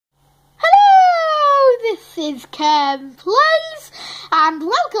is Cam Plays, and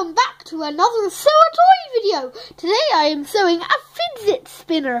welcome back to another Sew a Toy video. Today I am sewing a fidget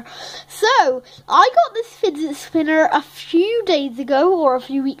spinner. So, I got this fidget spinner a few days ago, or a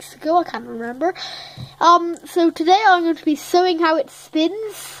few weeks ago, I can't remember. So today I'm going to be sewing how it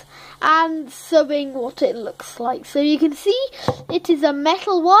spins, and sewing what it looks like. So you can see, it is a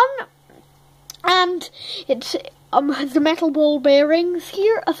metal one, and it has the metal ball bearings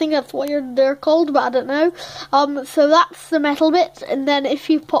here. I think that's what they're called, but I don't know. So that's the metal bit, and then if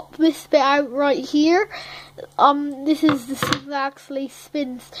you pop this bit out right here, this is the thing that actually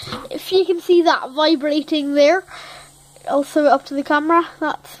spins. If you can see that vibrating there, also up to the camera,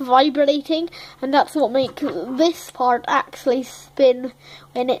 that's vibrating, and that's what makes this part actually spin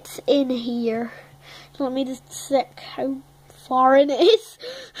when it's in here. So let me just check how far in it is.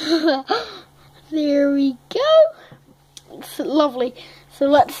 There we go. It's lovely. So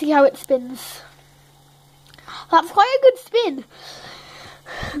let's see how it spins. That's quite a good spin.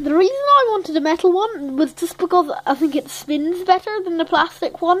 The reason I wanted a metal one was just because I think it spins better than the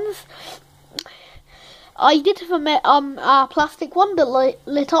plastic ones. I did have a plastic one that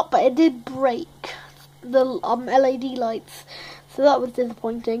lit up, but it did break the LED lights, so that was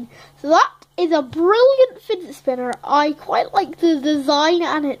disappointing. So that is a brilliant fidget spinner. I quite like the design,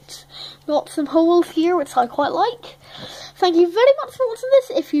 and it's got some holes here, which I quite like. Thank you very much for watching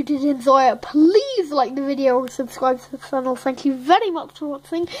this. If you did enjoy it, please like the video or subscribe to the channel. Thank you very much for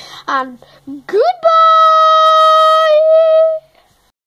watching, and goodbye!